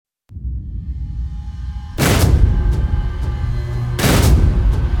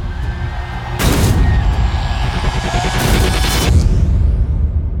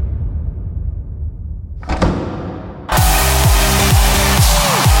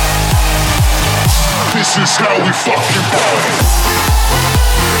This is how we fucking party.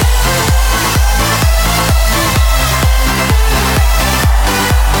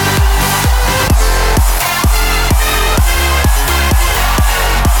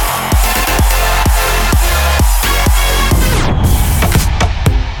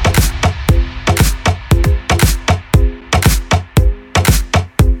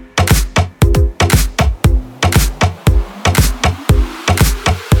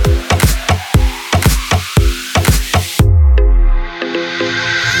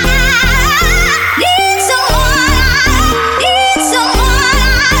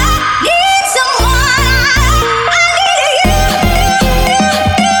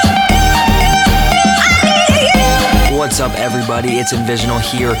 It's Envisional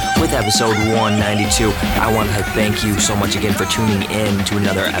here with episode 192. I want to thank you so much again for tuning in to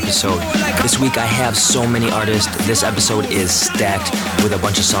another episode. This week I have so many artists. This episode is stacked with a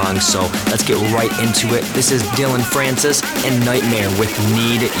bunch of songs, so let's get right into it. This is Dillon Francis and Nightmare with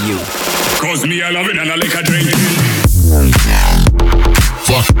Need You. Cause me I love it and I like a drink.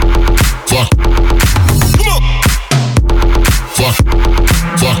 Fuck. Fuck. Fuck. Fuck.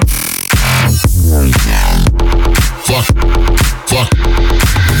 Fuck.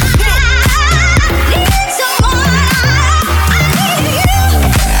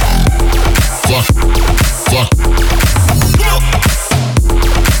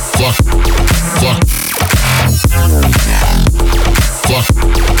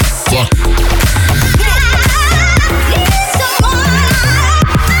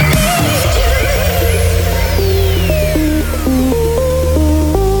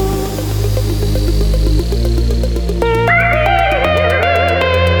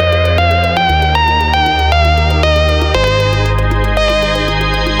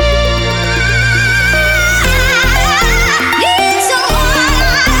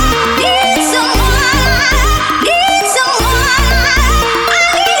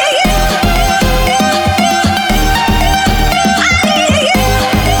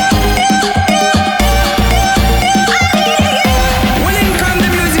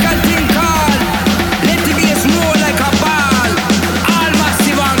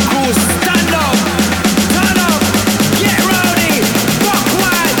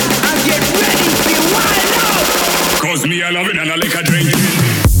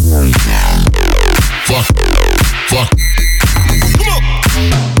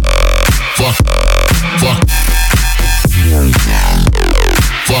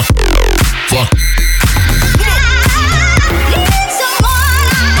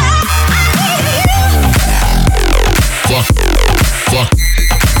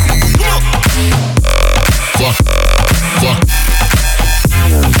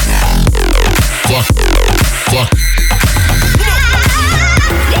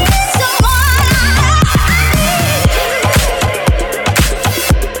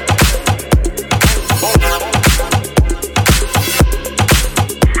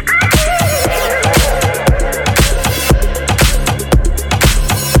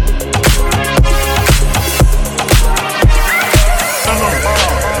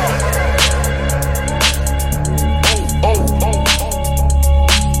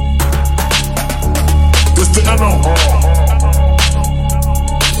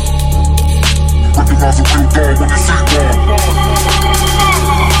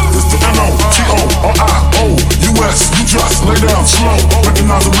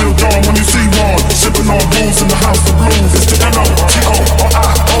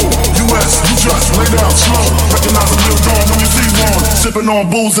 On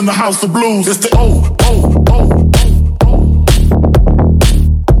booze in the house of blues. It's the O.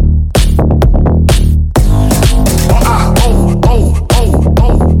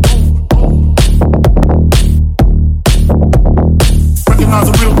 Recognize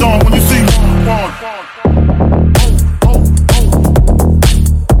a real dawn when you see one.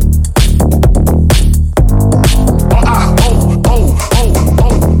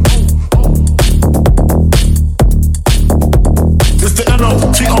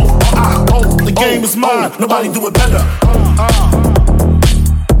 Mine. Nobody do it better.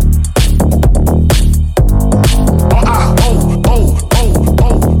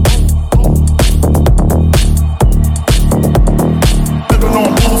 Living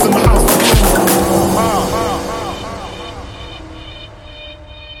on booze in the house.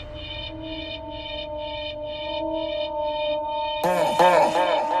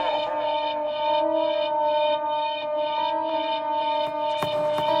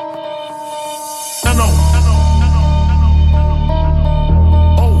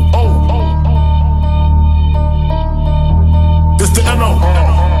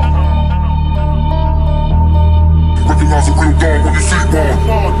 dawn when you sleep on.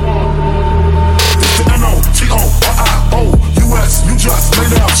 It's the N-O-T-O-R-I-O-U-S. You just lay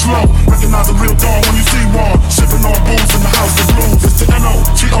down slow. Recognize the real dawn when you see one. Sipping on booze in the house of blues. It's the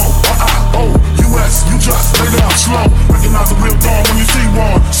N-O-T-O-R-I-O-U-S. You just lay down slow. Recognize the real dawn when you see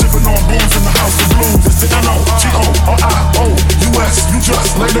one. Sipping on booze in the house of blues. It's the N-O-T-O-R-I-O-U-S. You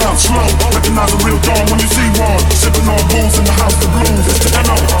just lay down slow. Recognize the real dawn when you see one. Sipping on booze in the house of blues. It's the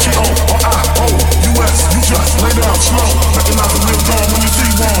N-O-T-O-R-I-O-U-S. You just lay down slow. Recognize the real dawn when you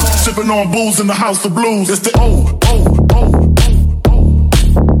see one. Sipping on booze in the house of blues. It's the O-O-O.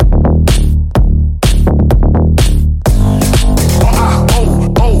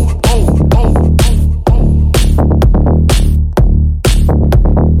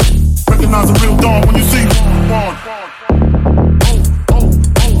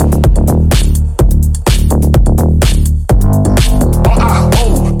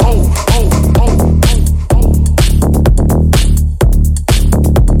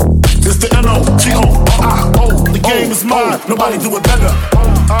 Nobody do it better.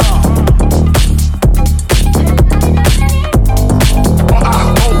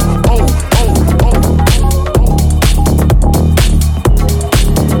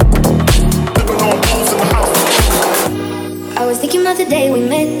 I was thinking about the day we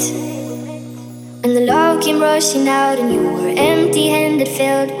met, and the love came rushing out, and you were empty-handed,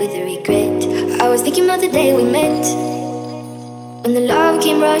 filled with regret. I was thinking about the day we met, when the love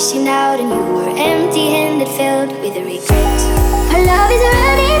came rushing out, and you were empty-handed, filled with regret. Our love is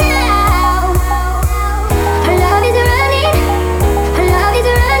running out. Our love is running. Our love is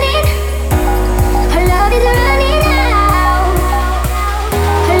running. Our love is running out.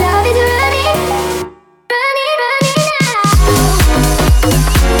 Our love is running. Running, running out.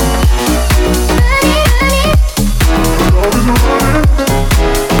 Running, running.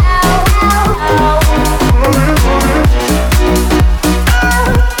 Ow, ow, ow. Running, running.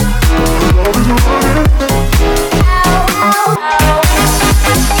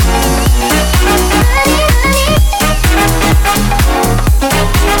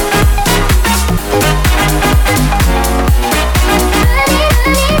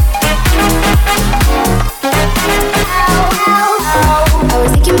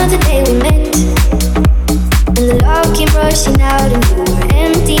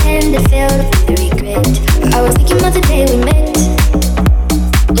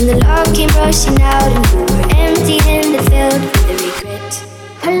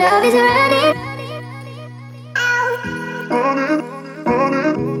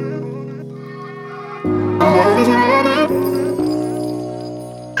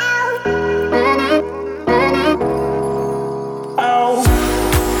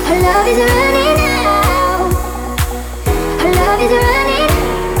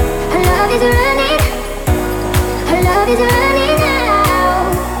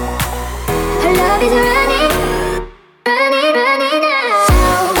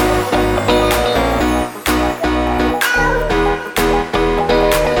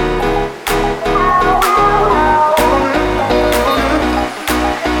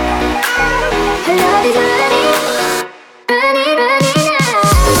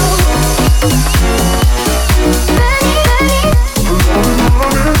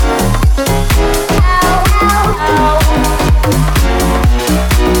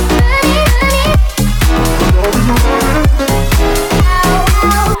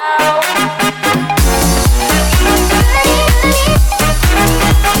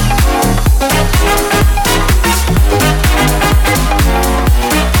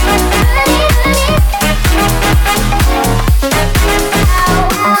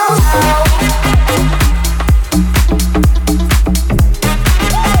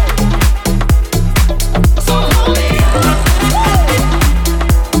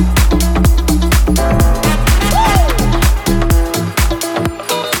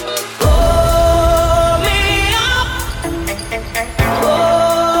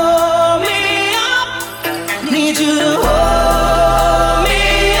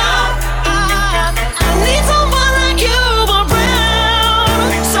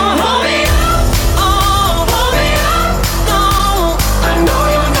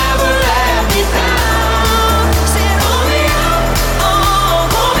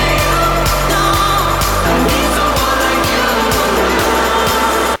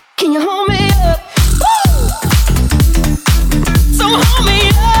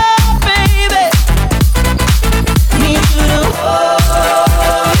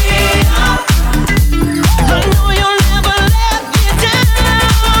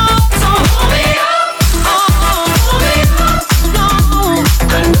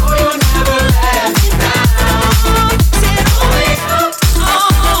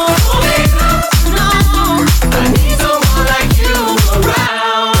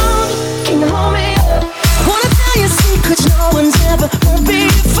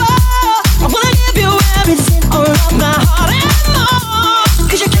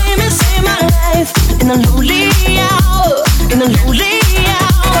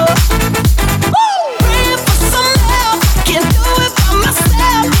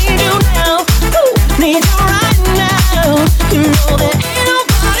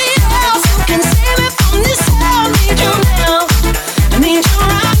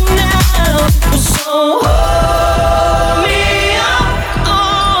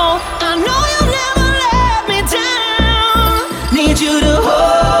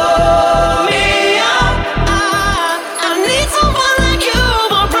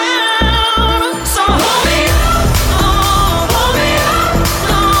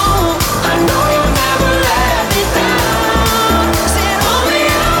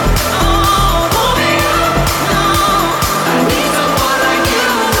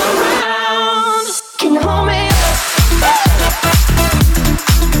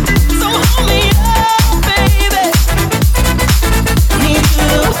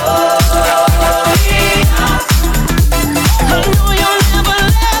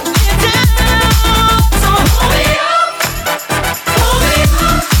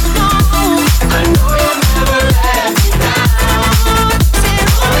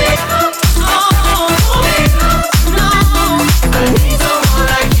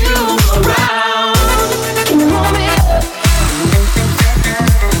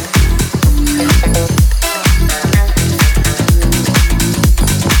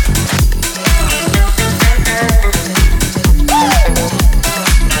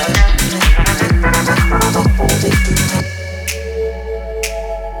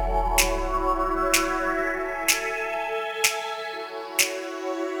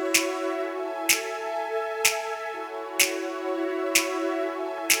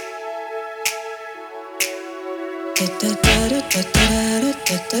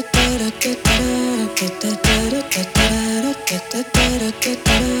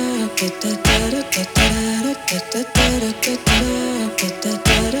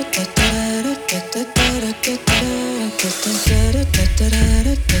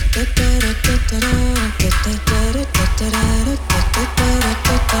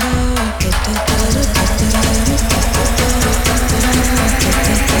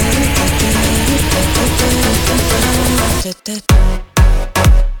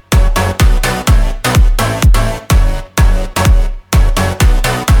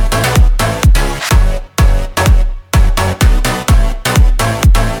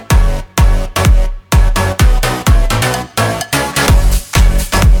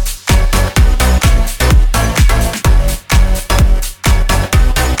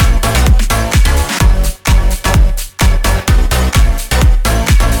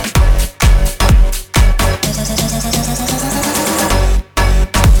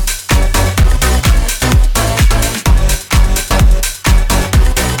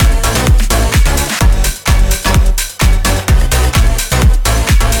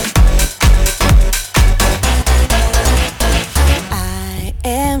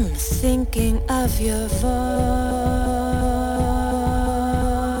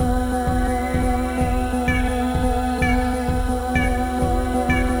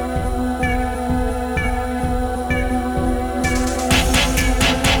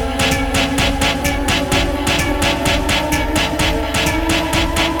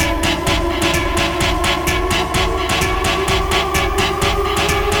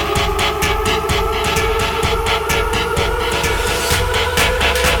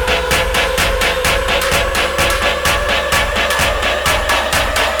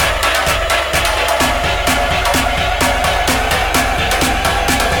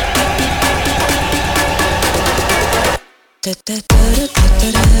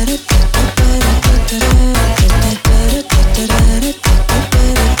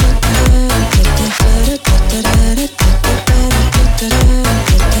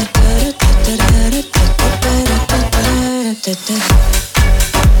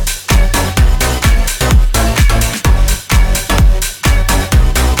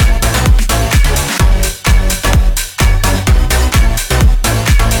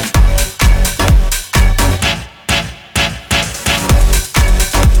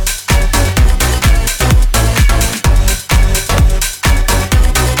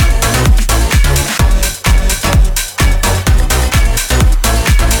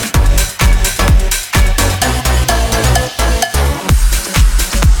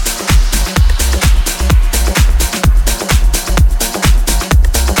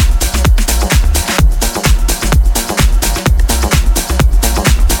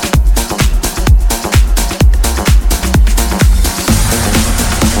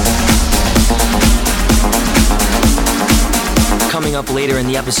 Later in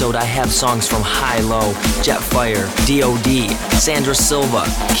the episode, I have songs from HIIO, Jetfire, D.O.D, Sandro Silva,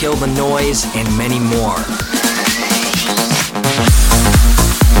 Kill the Noise, and many more.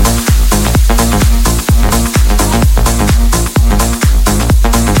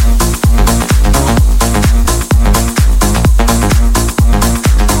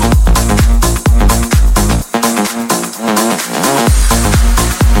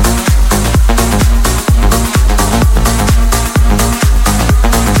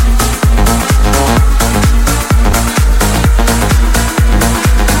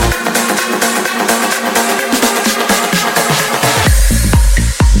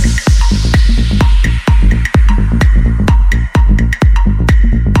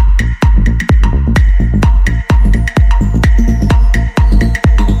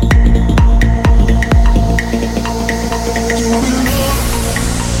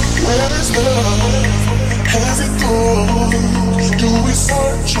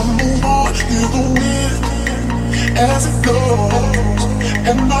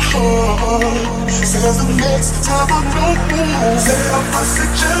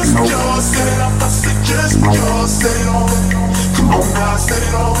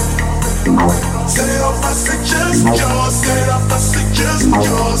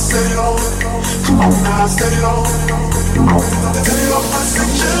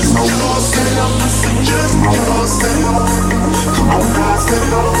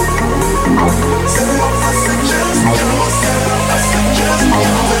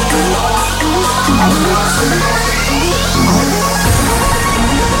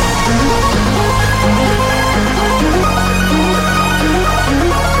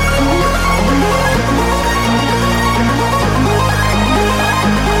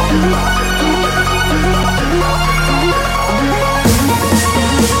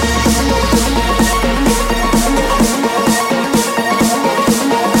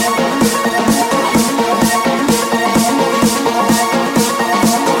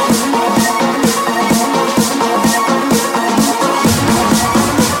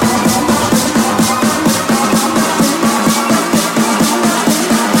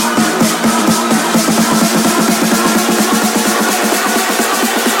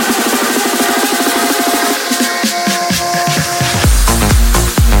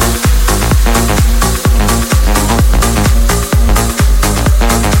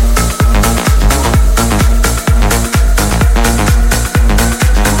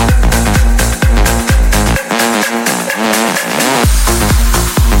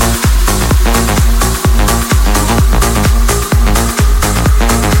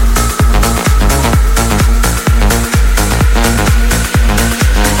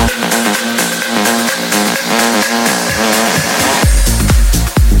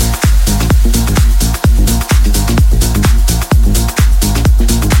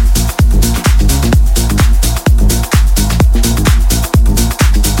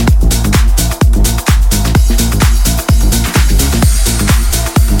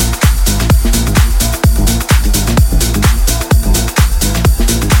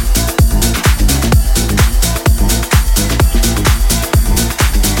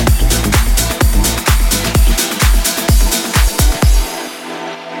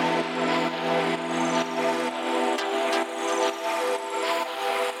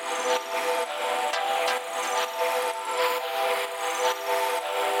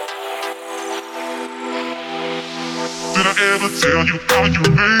 ever tell you how you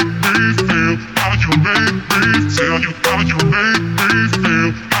make me feel? How you make me tell you how you make me feel?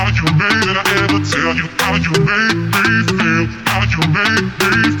 How you made it? I ever tell you how you make me feel? How you make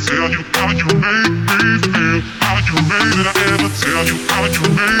me tell you how you make me feel? How you made it? I ever tell you how you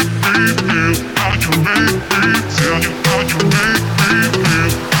make me feel? How you make me tell you how you make me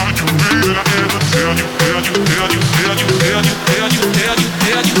feel? How you made it? I ever tell you, tell you, tell you, tell you, tell you, tell you, tell you,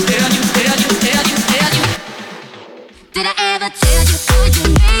 tell you, tell you, tell you, tell you, tell you. Did I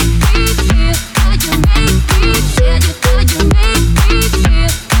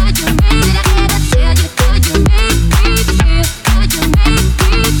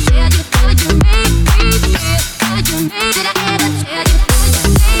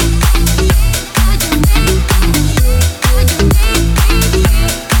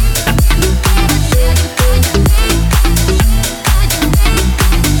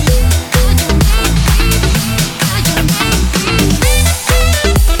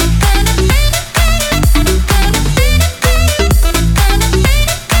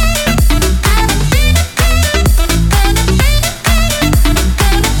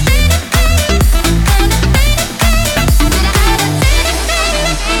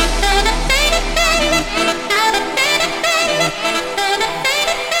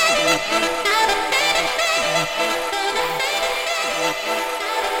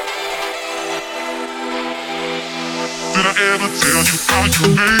ever tell you how you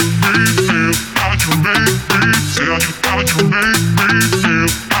make me feel? How you make me tell you how you make me feel?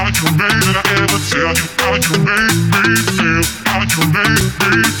 How you make? Did I ever tell you how you make me feel? How you make me tell you how you make me feel? How you make? Did I ever tell you how you make me feel? How you make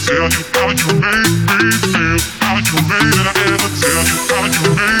me feel? How you make me feel?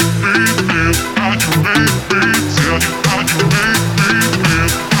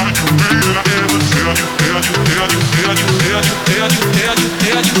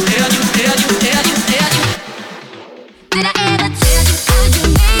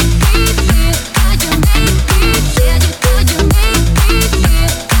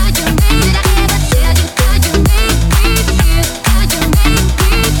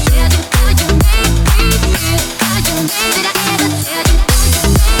 Did I ever tell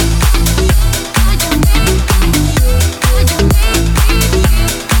you?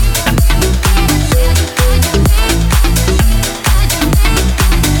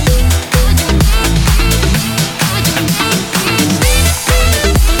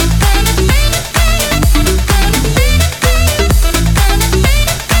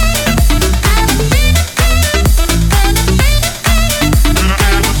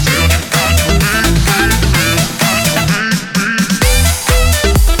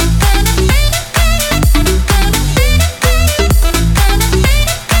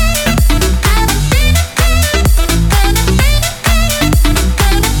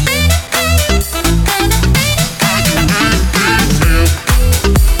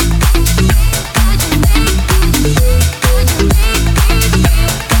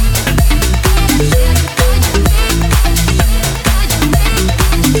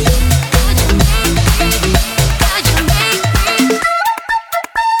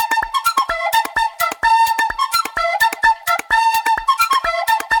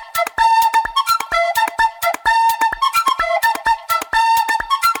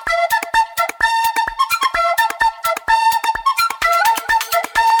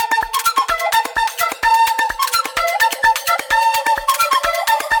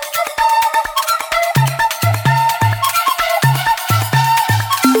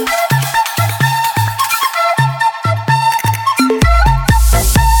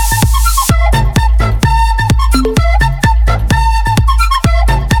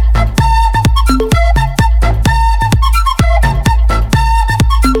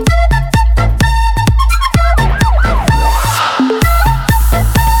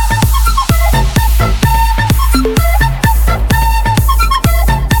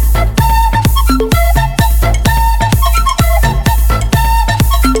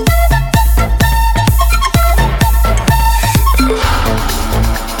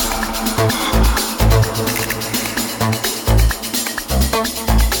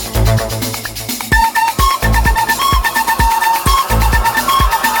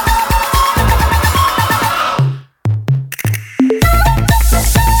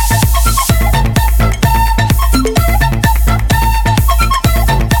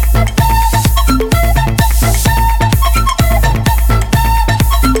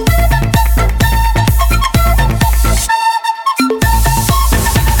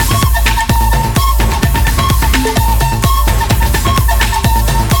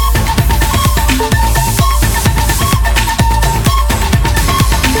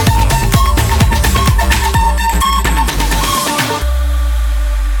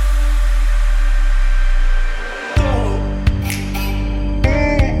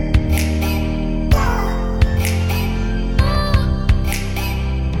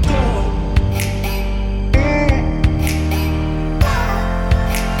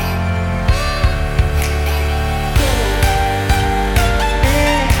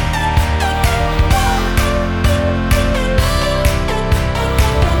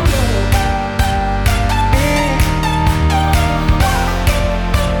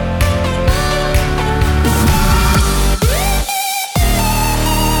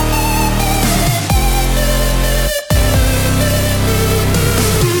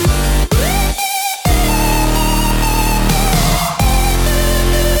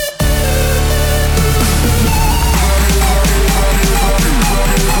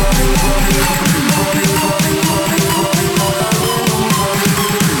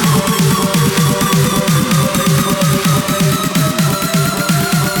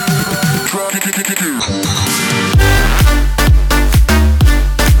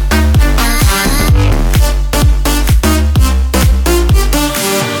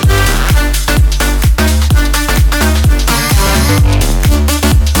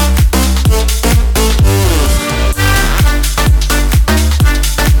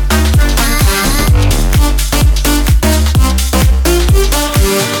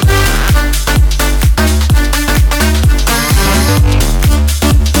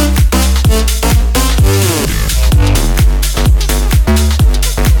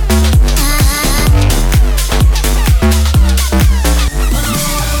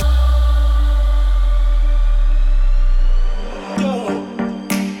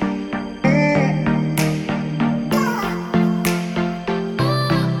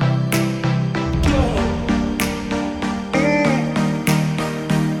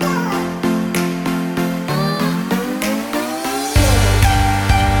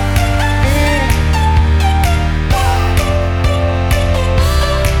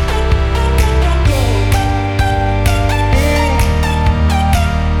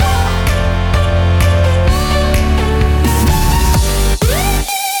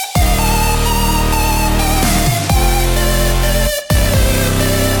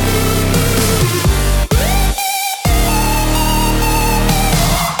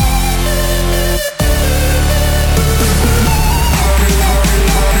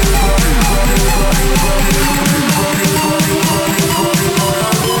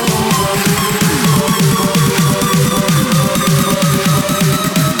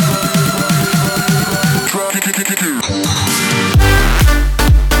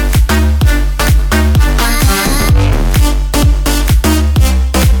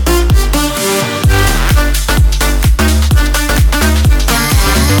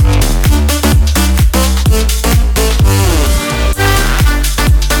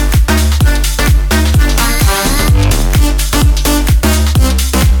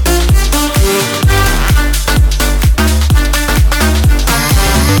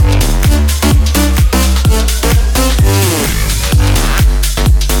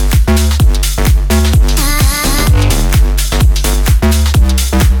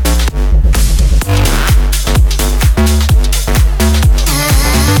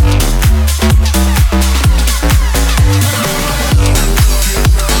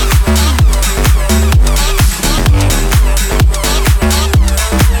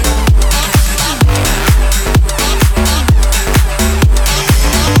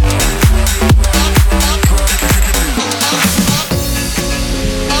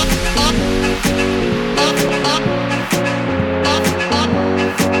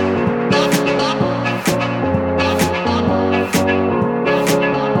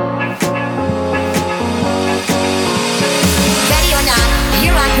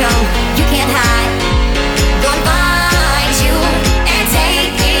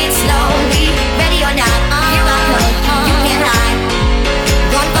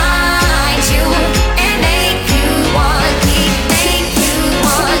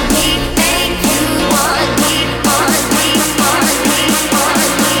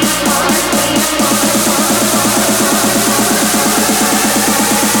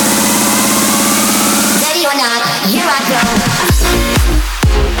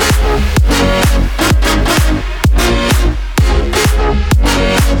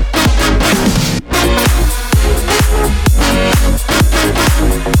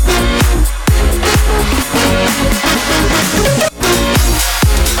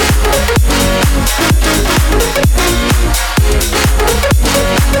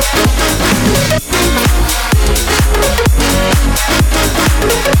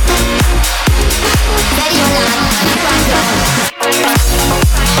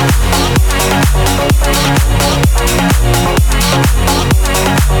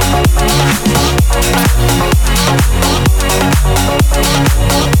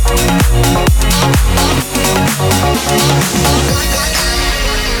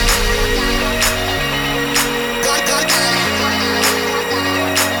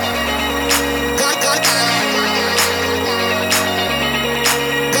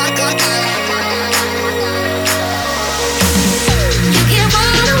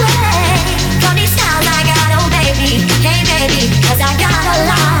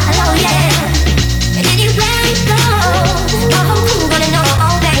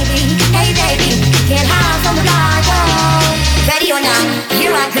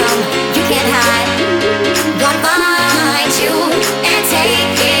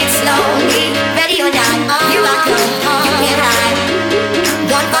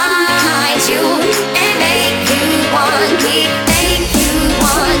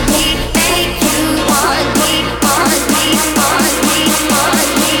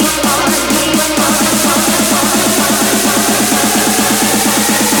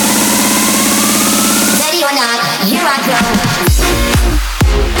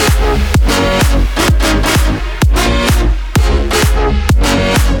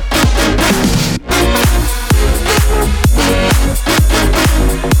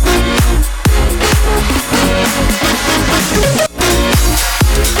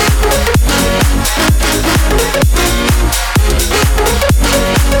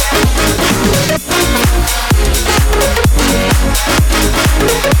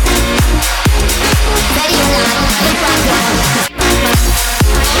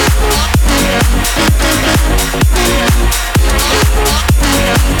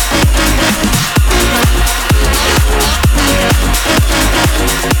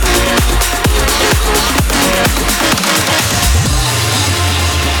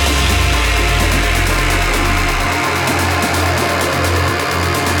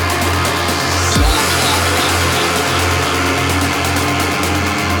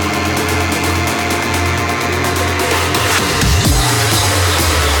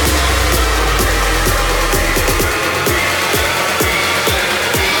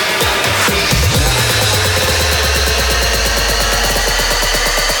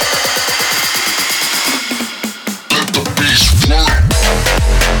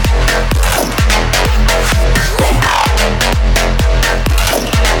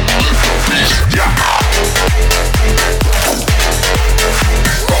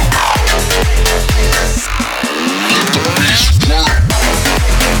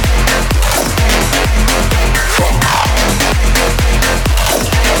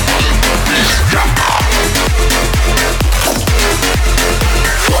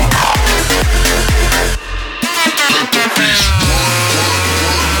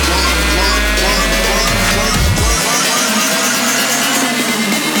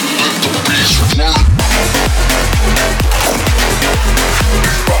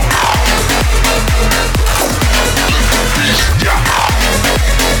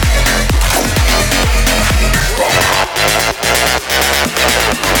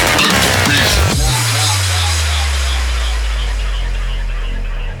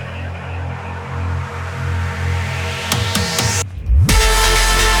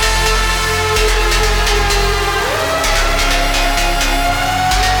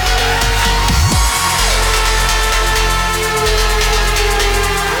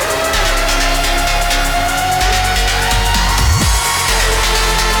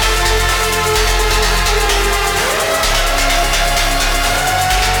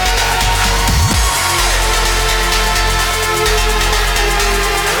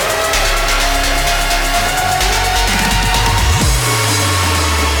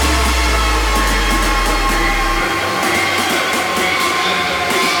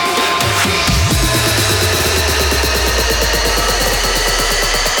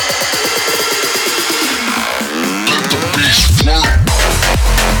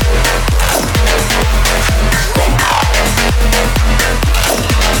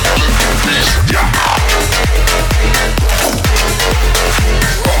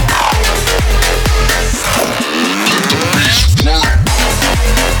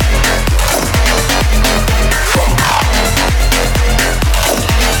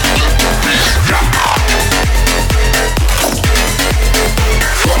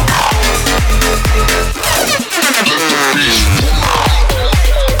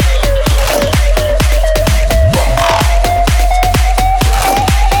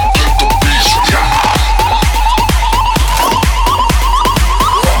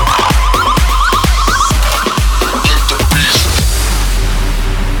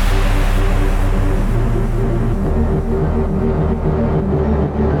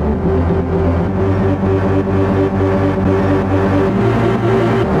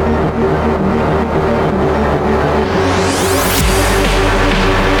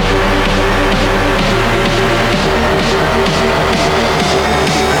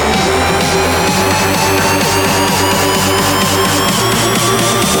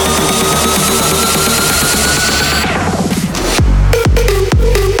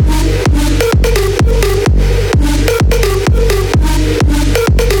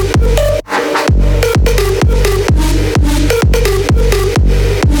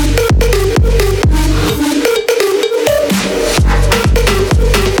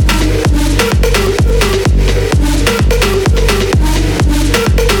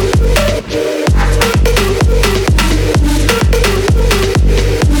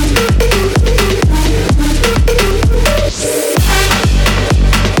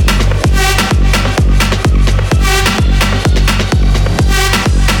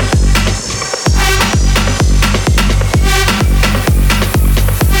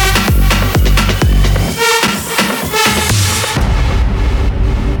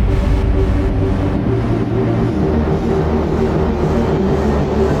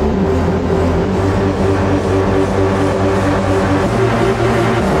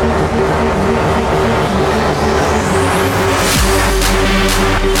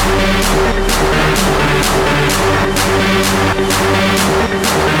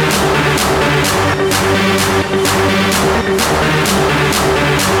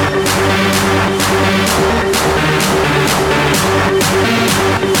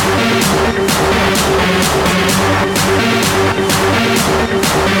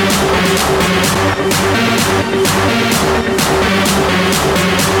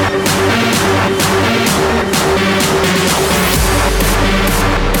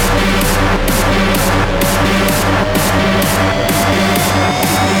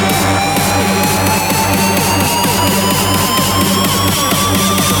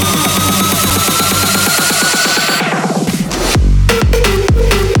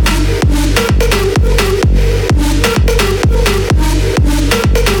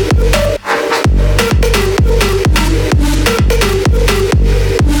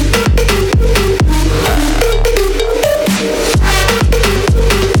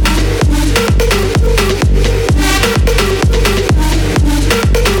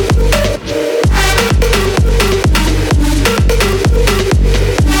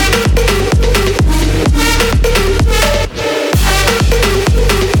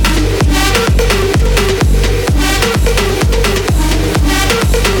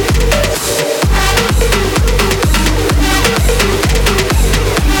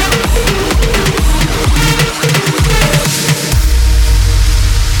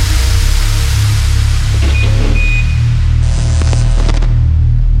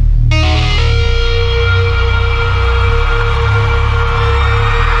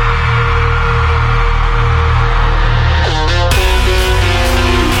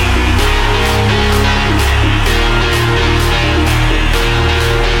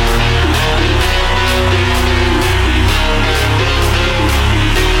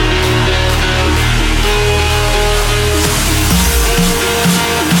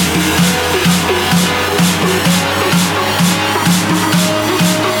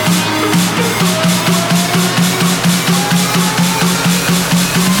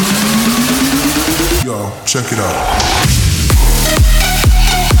 Check it out.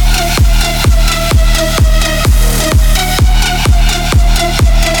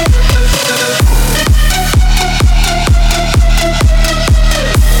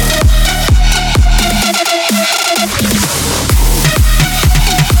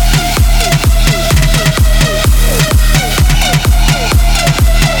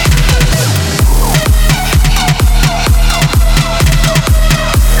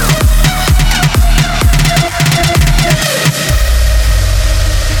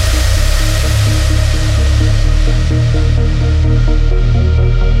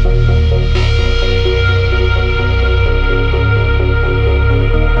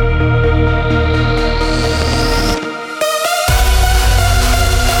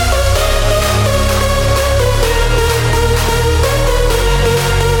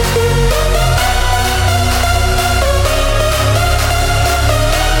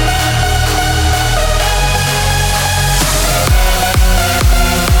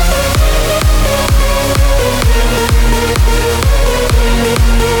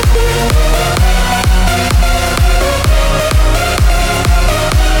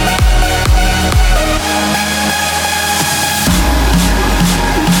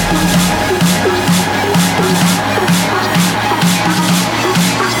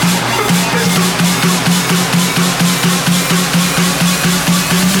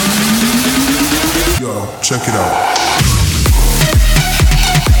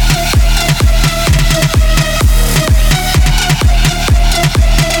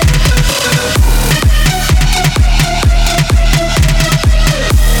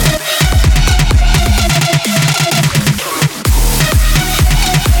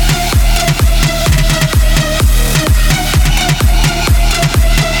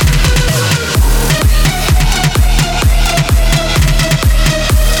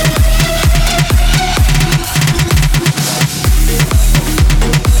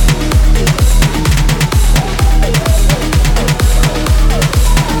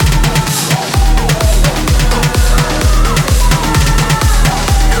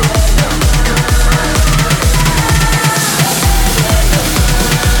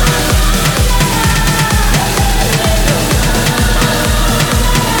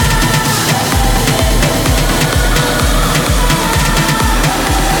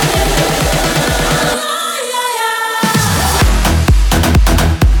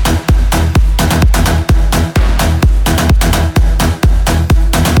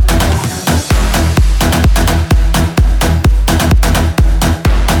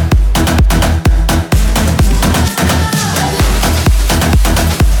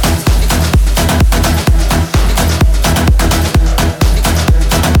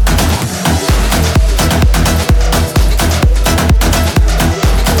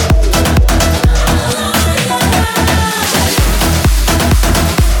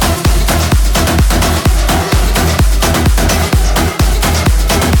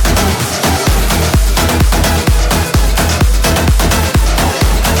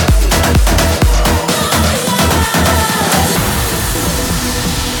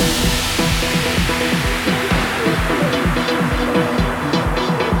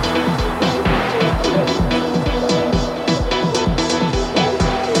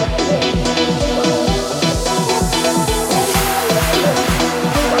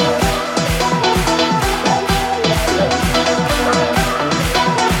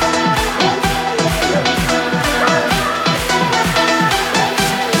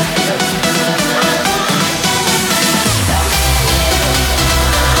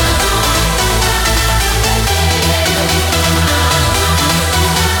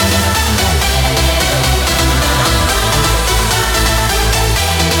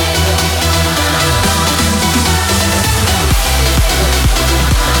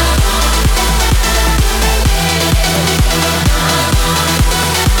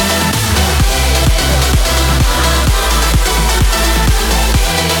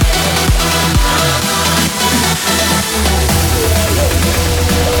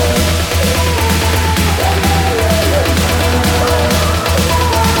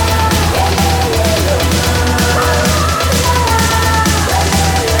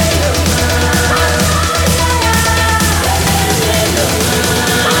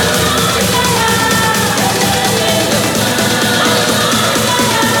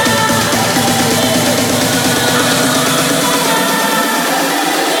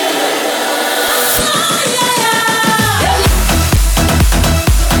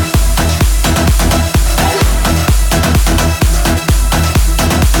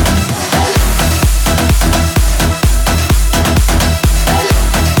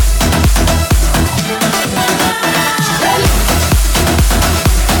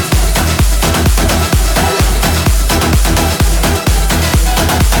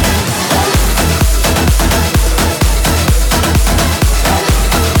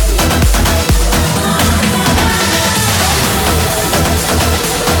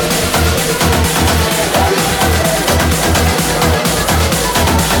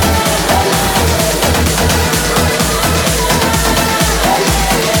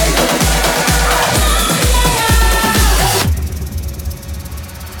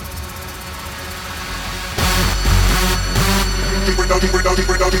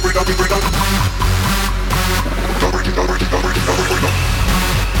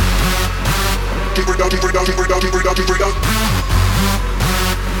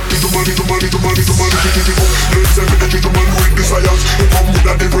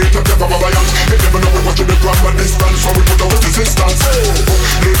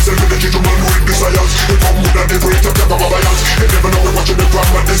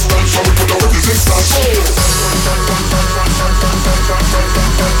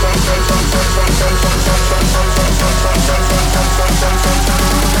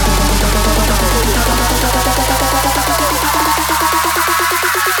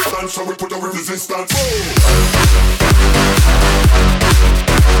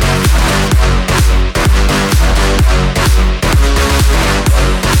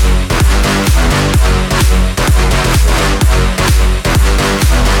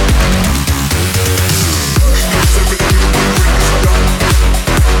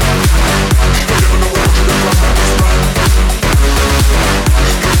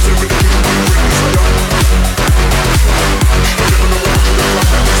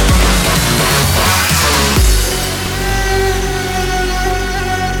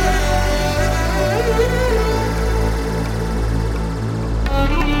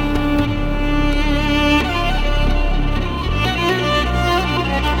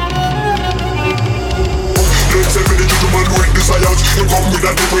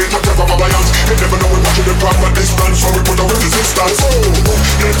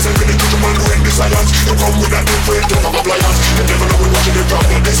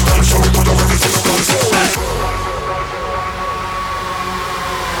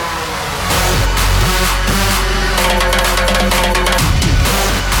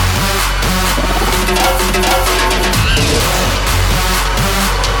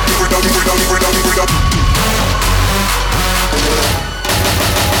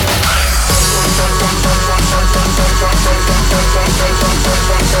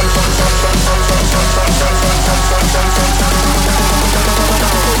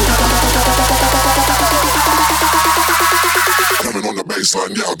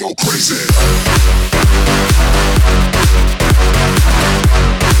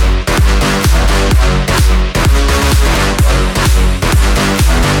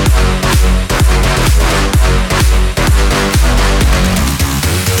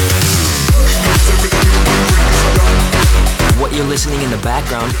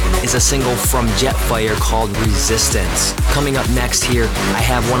 Is a single from Jetfire called Resistance. Coming up next here, I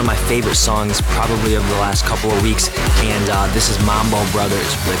have one of my favorite songs probably of the last couple of weeks, and this is Mambo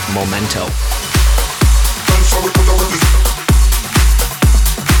Brothers with Memento.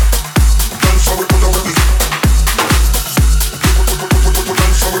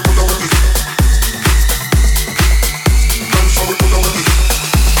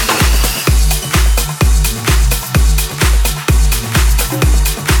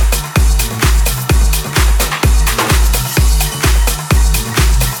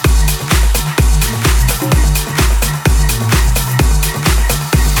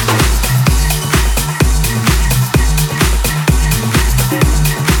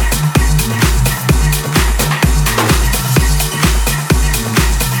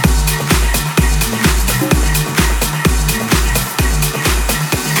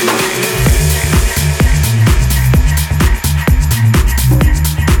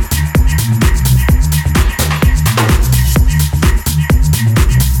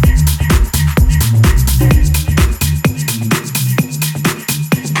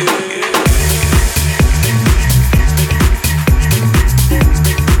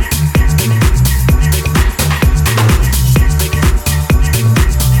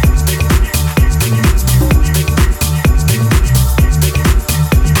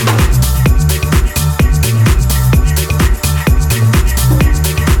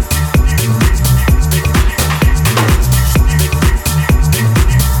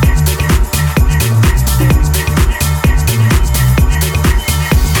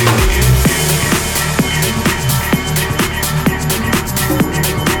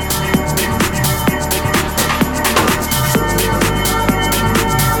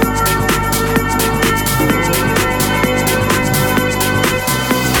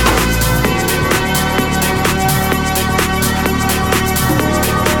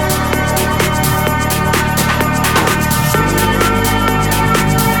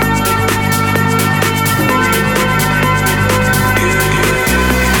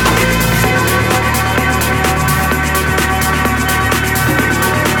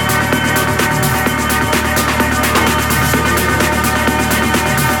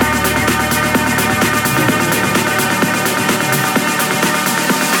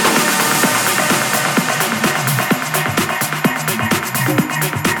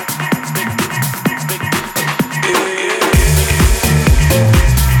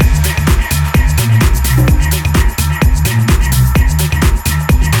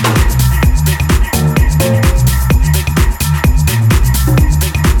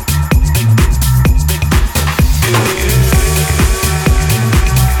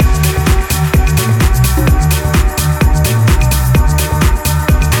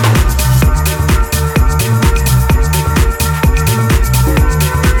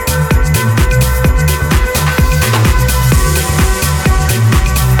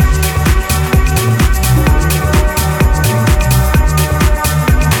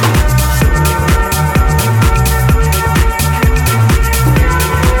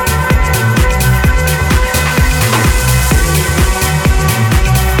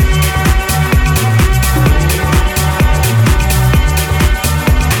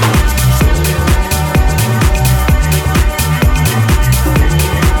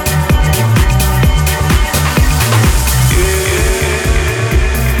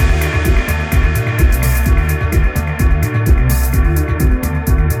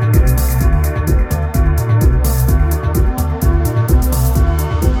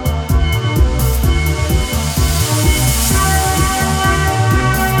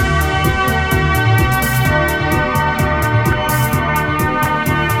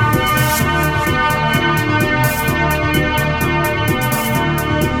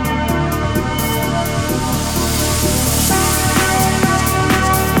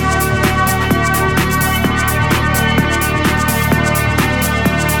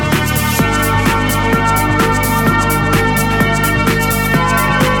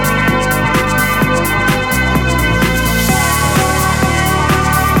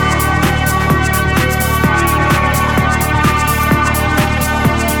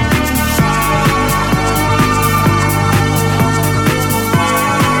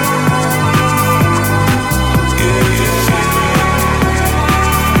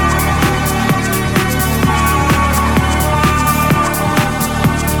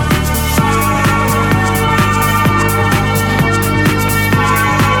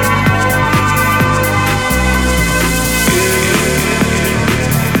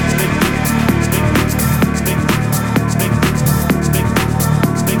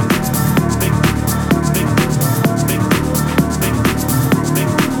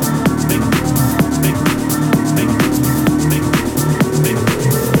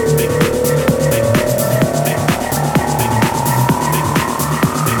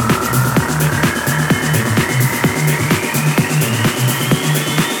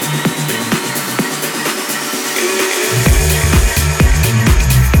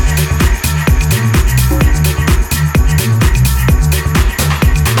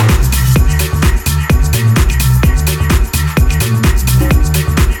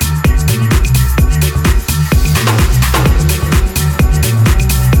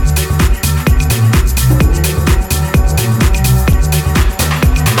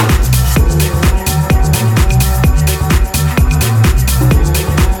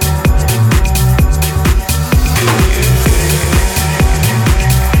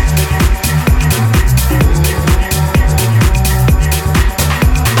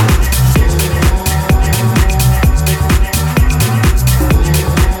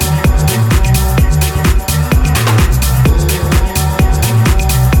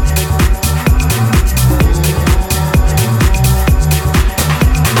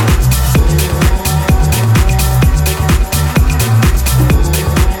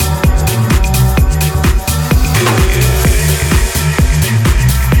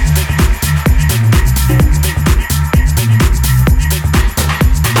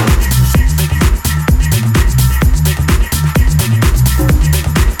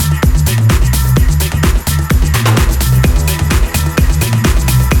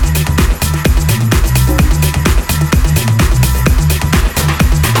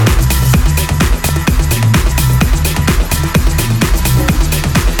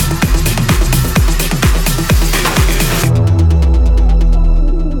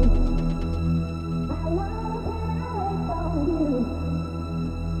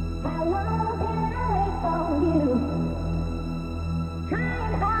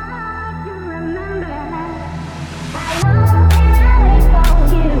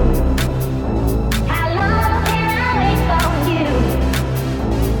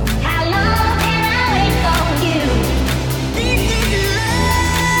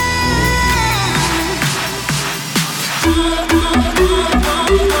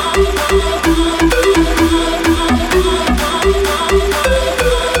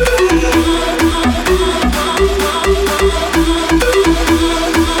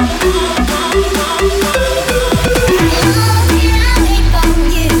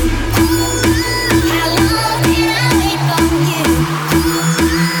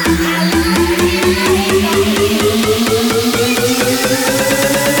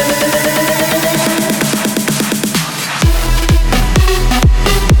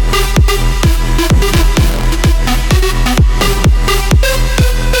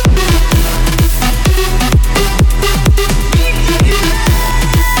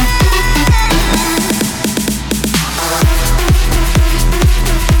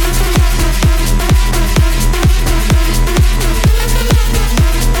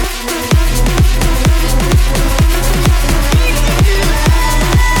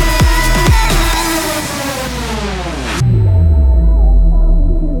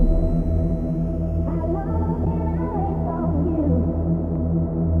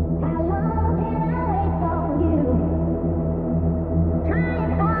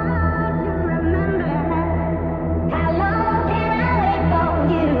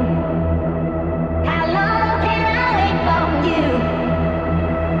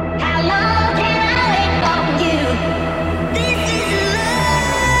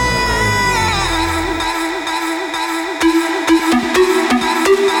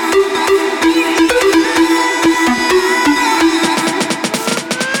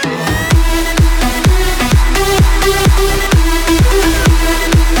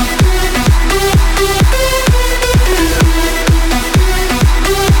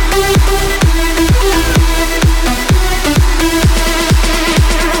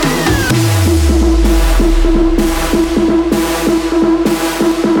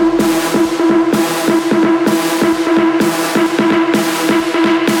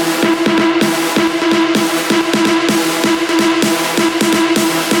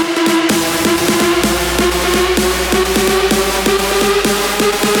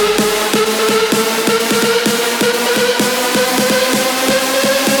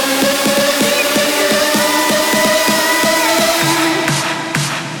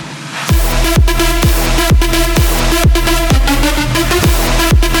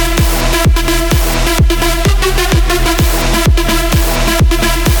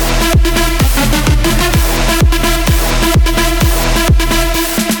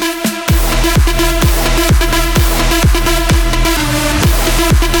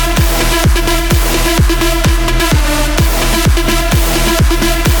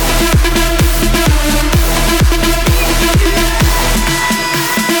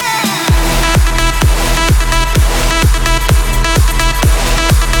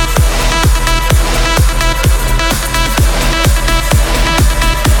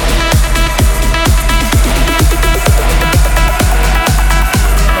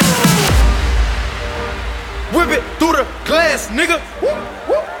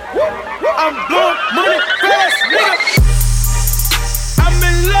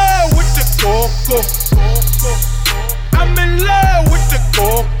 coco. I'm in love with the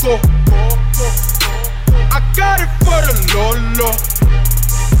coco. I got it for the Lolo.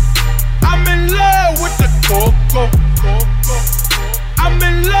 I'm in love with the coco. I'm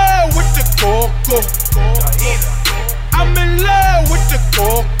in love with the coco. I'm in love with the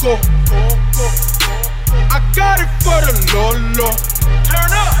coco. I got it for the Lolo.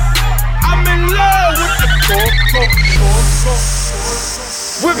 Turn up. I'm in love with the coco.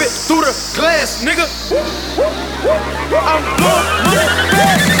 Whip it through the glass, nigga. I'm blowing money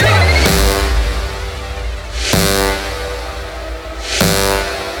fast, nigga.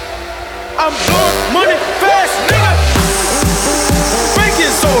 I'm blowing money fast, nigga.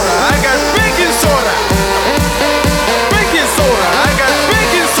 Baking soda, I got baking soda. Baking soda, I got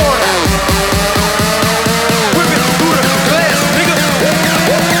baking soda. Whip it through the glass, nigga.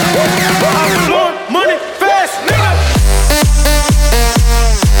 I'm blowing money fast, nigga.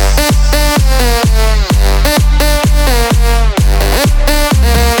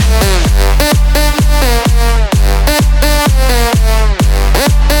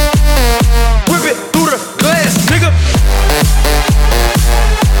 Whip it through the glass, nigga.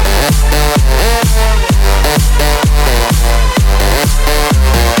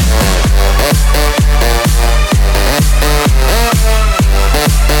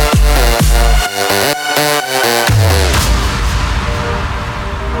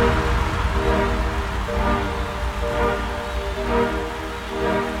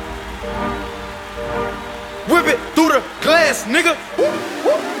 Whip it through the glass, nigga.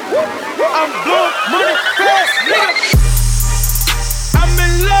 I'm blowing money fast, nigga. I'm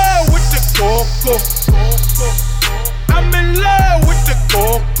in love with the coco. I'm in love with the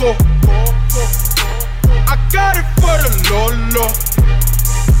coco. I got it for the Lolo.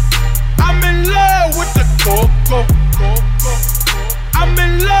 I'm in love with the coco. I'm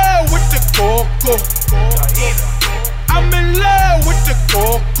in love with the coco. I'm in love with the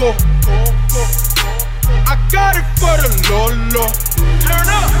coco. I got it for the Lolo. Turn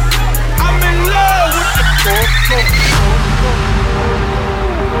up. I'm in love with the coco.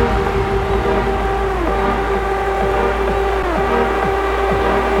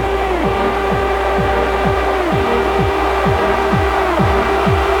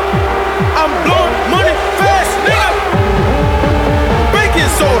 I'm blowing money fast, nigga.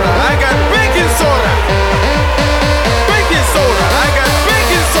 Baking soda, I got baking soda. Baking soda, I got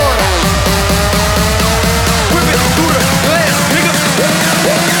baking soda. Whip it through the glass, nigga.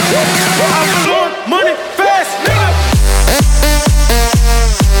 I'm blowing money fast, nigga.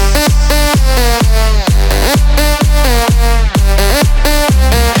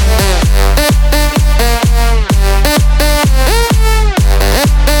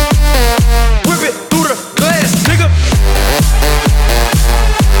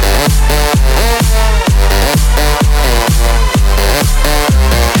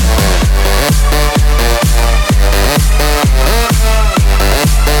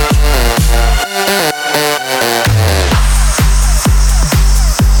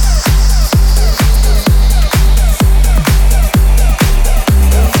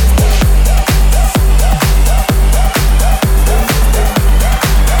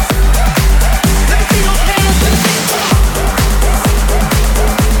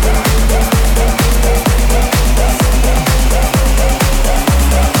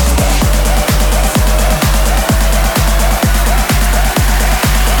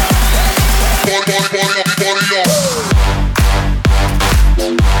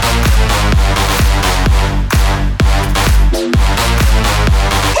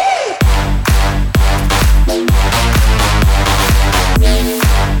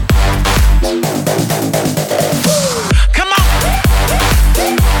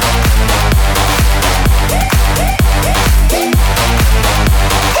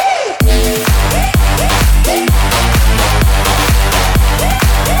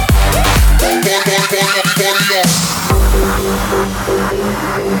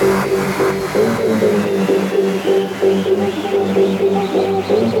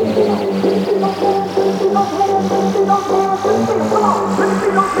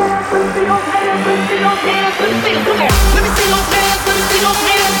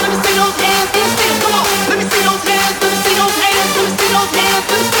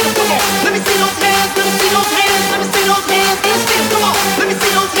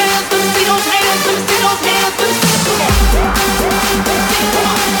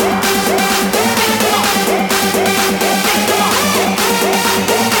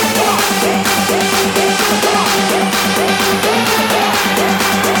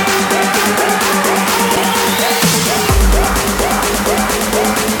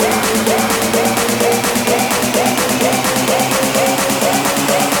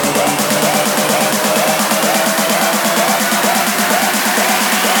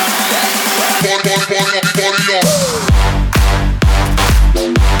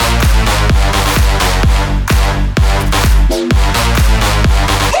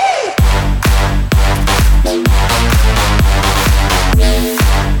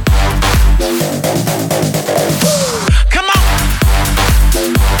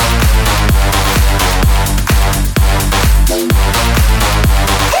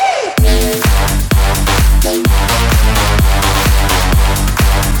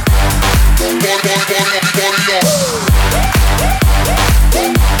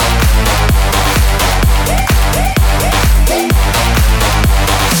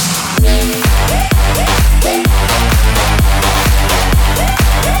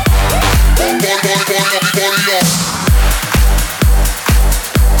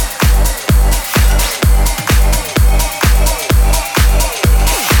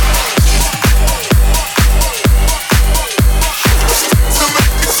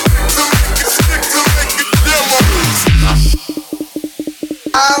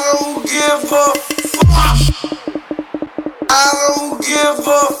 don't give a fuck. I don't give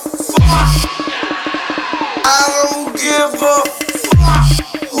a fuck. I don't give a fuck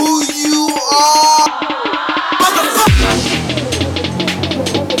who you are. Motherfucker,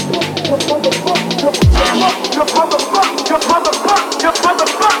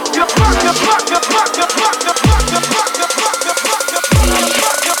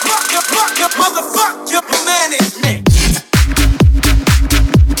 management.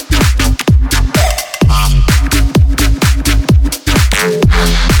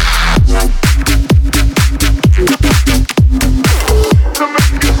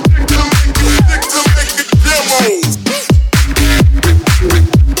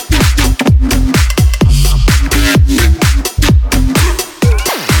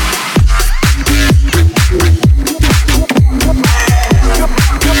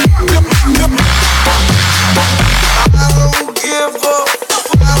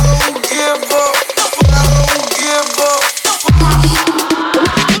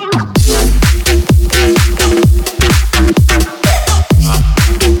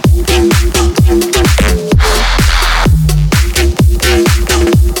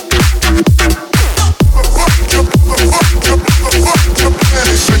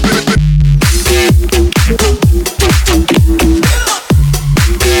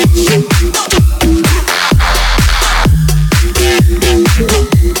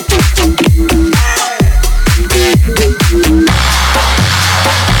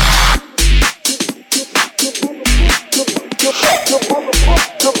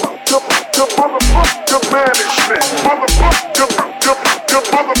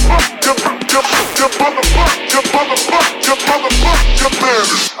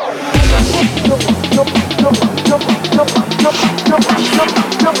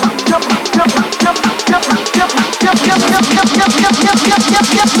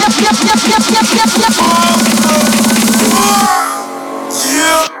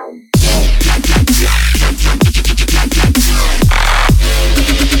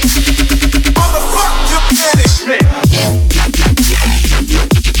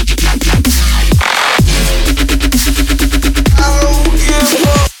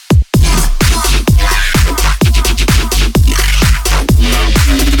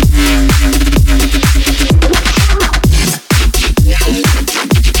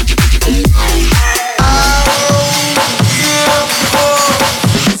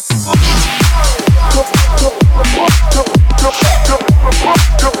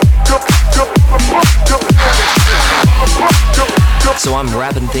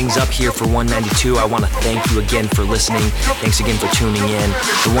 Things up here for 192. I want to thank you again for listening. Thanks again for tuning in.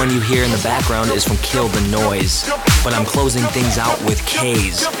 The one you hear in the background is from Kill the Noise, but I'm closing things out with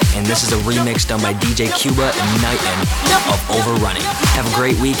K's, and this is a remix done by DJ Cuba and Nightin of Overrunning. Have a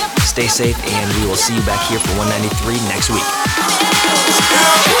great week, stay safe, and we will see you back here for 193 next week.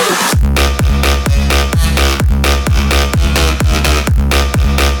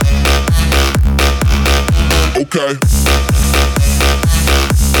 Okay.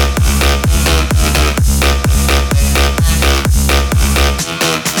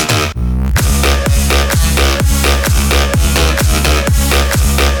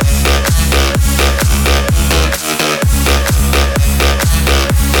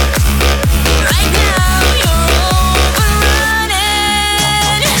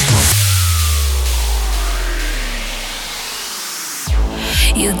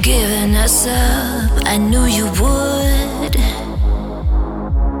 You're giving us up, I knew you would.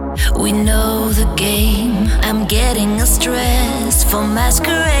 We know the game, I'm getting a stress for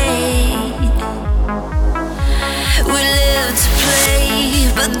masquerade. We live to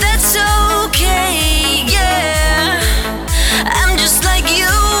play, but that's okay.